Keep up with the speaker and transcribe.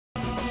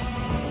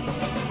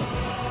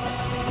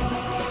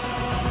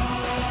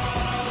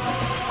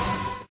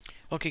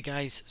Okay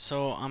guys,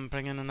 so I'm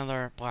bringing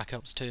another Black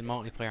Ops 2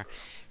 multiplayer.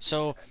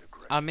 So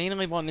I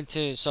mainly wanted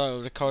to sort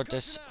of record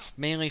this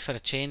mainly for a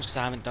change because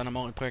I haven't done a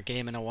multiplayer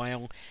game in a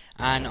while,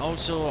 and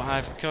also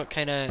I've got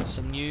kind of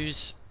some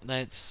news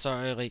that's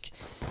sort of like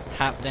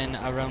happening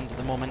around at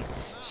the moment.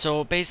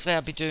 So basically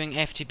I'll be doing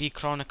FTB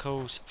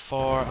Chronicles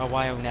for a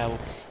while now,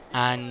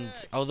 and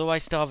although I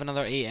still have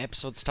another 8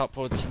 episodes to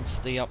upload since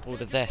the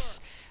upload of this,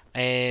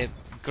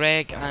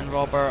 Greg and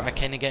Robert are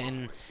kind of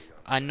getting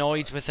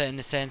annoyed with it in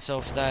the sense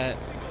of that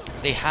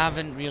they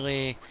haven't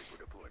really,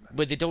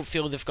 but they don't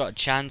feel they've got a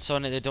chance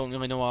on it. They don't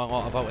really know a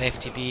lot about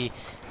FTB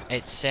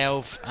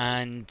itself,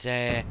 and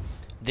they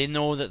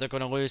know that they're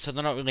going to lose, so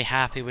they're not really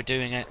happy with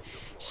doing it.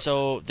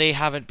 So they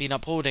haven't been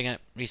uploading it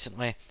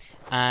recently,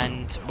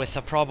 and with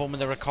a problem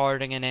with the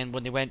recording, and then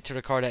when they went to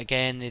record it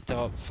again, they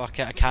thought, fuck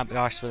it, I can't be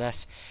arsed with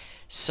this.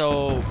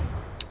 So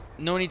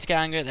no need to get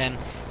angry at them.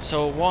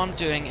 So what I'm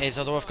doing is,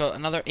 although I've got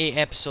another 8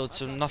 episodes,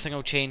 so nothing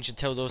will change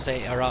until those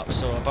 8 are up,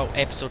 so about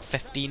episode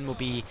 15 will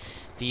be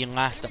the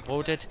last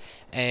uploaded.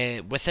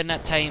 Within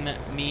that time,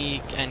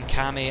 me and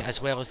Kami,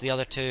 as well as the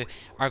other two,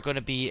 are going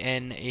to be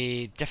in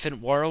a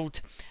different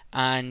world,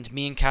 and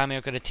me and Kami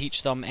are going to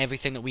teach them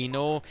everything that we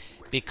know,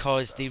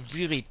 because they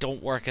really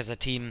don't work as a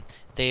team.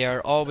 They are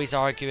always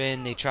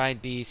arguing, they try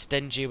and be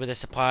stingy with the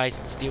supplies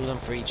and steal them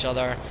for each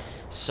other.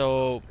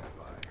 So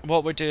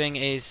what we're doing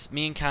is,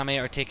 me and Kami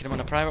are taking them on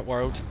a private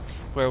world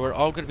where we're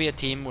all going to be a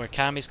team, where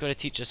Kami's going to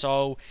teach us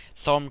all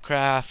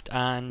Thermcraft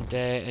and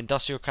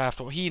industrial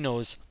craft, what he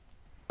knows.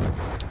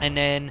 And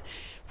then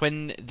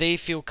when they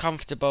feel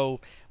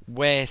comfortable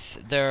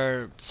with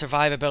their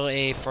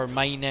survivability for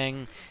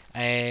mining,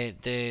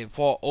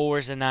 what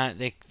ores and that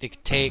they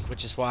take,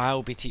 which is what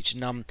I'll be teaching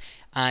them,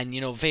 and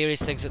you know,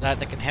 various things like that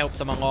that can help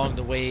them along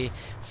the way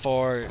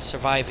for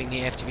surviving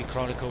the FTB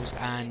Chronicles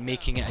and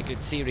making it a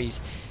good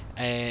series.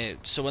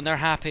 So when they're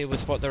happy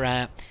with what they're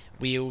at,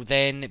 we'll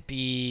then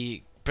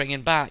be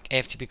bringing back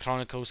FTB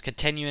Chronicles,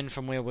 continuing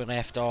from where we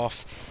left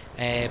off,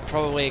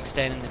 probably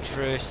extending the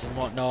truce and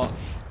whatnot.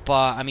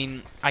 But I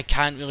mean, I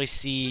can't really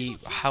see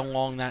how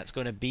long that's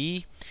going to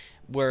be.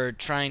 We're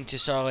trying to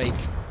sort of like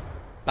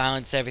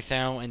balance everything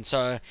out and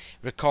sort of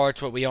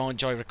record what we all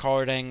enjoy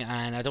recording,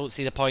 and I don't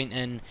see the point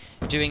in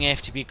doing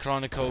FTB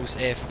Chronicles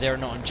if they're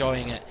not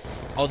enjoying it.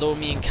 Although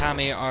me and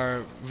Kami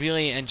are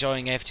really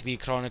enjoying FTB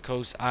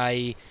Chronicles,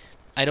 I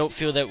don't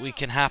feel that we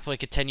can happily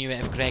continue it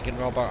if Greg and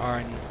Robert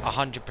aren't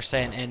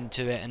 100%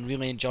 into it and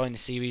really enjoying the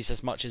series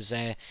as much as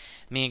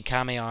me and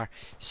Kami are.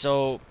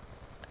 So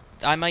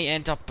I might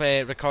end up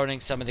recording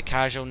some of the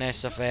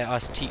casualness of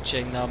us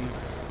teaching them,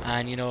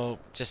 and you know,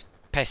 just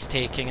piss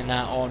taking and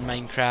that on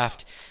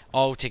Minecraft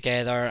all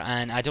together.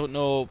 And I don't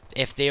know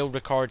if they'll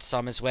record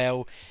some as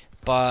well,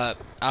 but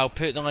I'll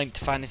put the link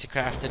to Fantasy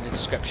Craft in the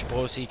description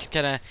below, so you can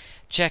kind of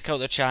check out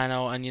the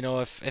channel, and you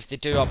know, if they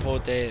do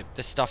upload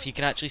the stuff, you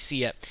can actually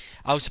see it.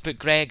 I also put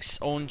Greg's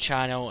own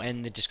channel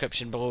in the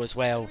description below as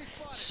well,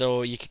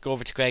 so you could go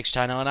over to Greg's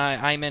channel, and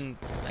I'm in,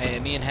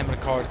 me and him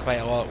record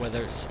quite a lot,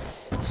 whether it's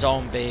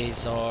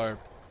zombies or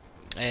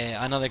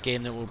another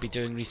game that we'll be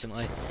doing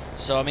recently.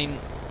 So I mean,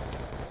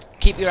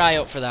 keep your eye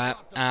out for that,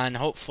 and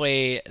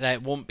hopefully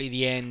that won't be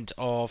the end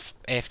of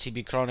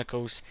FTB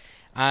Chronicles.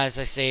 As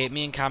I say,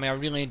 me and Kami are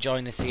really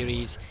enjoying the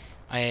series.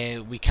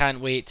 We can't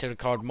wait to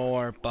record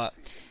more, but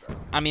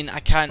I mean, I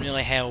can't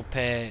really help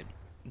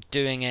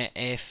doing it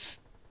if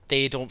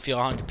they don't feel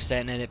 100%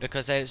 in it,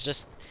 because it's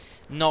just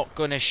not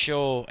going to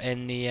show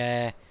in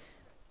the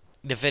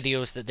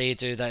videos that they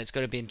do that it's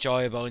going to be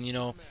enjoyable. And you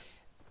know,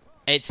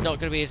 it's not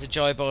going to be as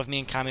enjoyable if me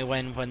and Kami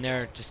win when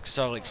they're just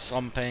sort of like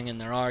slumping and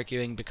they're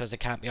arguing because they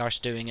can't be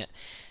arsed doing it.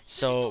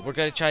 So we're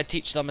going to try to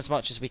teach them as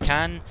much as we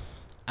can,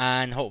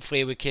 and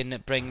hopefully we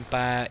can bring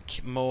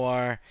back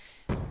more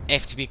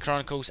FTB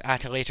Chronicles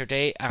at a later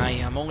date. I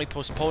am only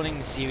postponing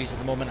the series at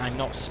the moment, I'm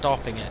not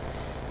stopping it.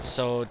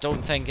 So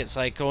don't think it's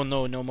like, oh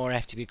no, no more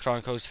FTB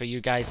Chronicles for you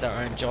guys that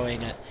are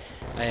enjoying it.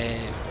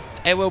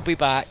 It will be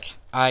back.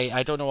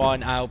 I don't know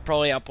when. I'll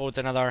probably upload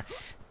another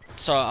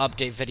sort of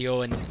update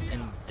video in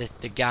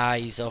the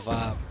guise of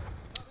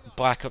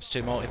Black Ops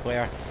 2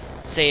 multiplayer,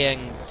 saying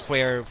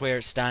where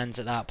it stands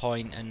at that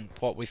point and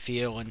what we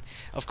feel. And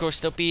of course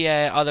there'll be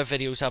other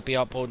videos I'll be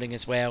uploading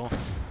as well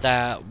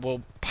that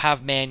will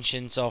have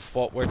mentions of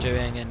what we're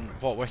doing and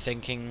what we're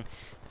thinking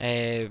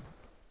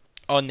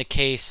on the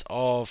case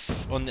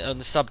of on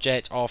the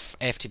subject of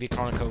FTB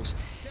Chronicles.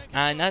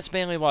 And that's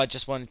mainly what I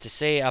just wanted to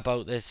say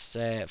about this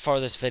for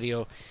this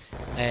video.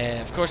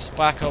 Of course,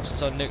 Black Ops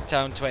is on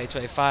Nuketown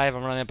 2025.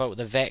 I'm running about with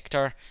the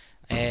Vector,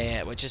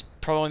 which is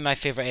probably my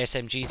favourite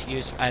SMG to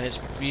use, and it's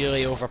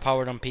really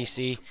overpowered on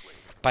PC.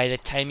 By the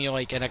time you're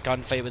like in a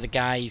gunfight with a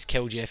guy, he's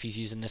killed you if he's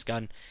using this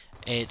gun.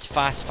 It's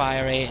fast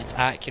fire rate, it's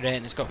accurate,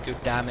 and it's got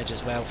good damage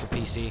as well for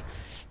PC.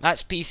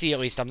 That's PC at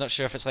least. I'm not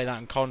sure if it's like that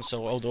on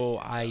console, although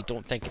I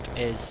don't think it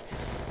is.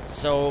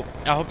 So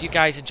I hope you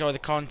guys enjoy the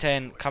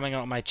content coming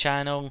out on my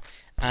channel,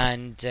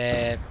 and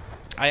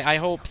I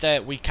hope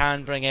that we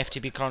can bring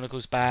FTB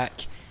Chronicles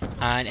back,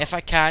 and if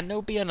I can,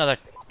 there'll be another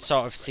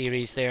sort of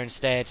series there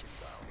instead.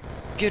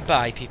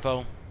 Goodbye,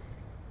 people.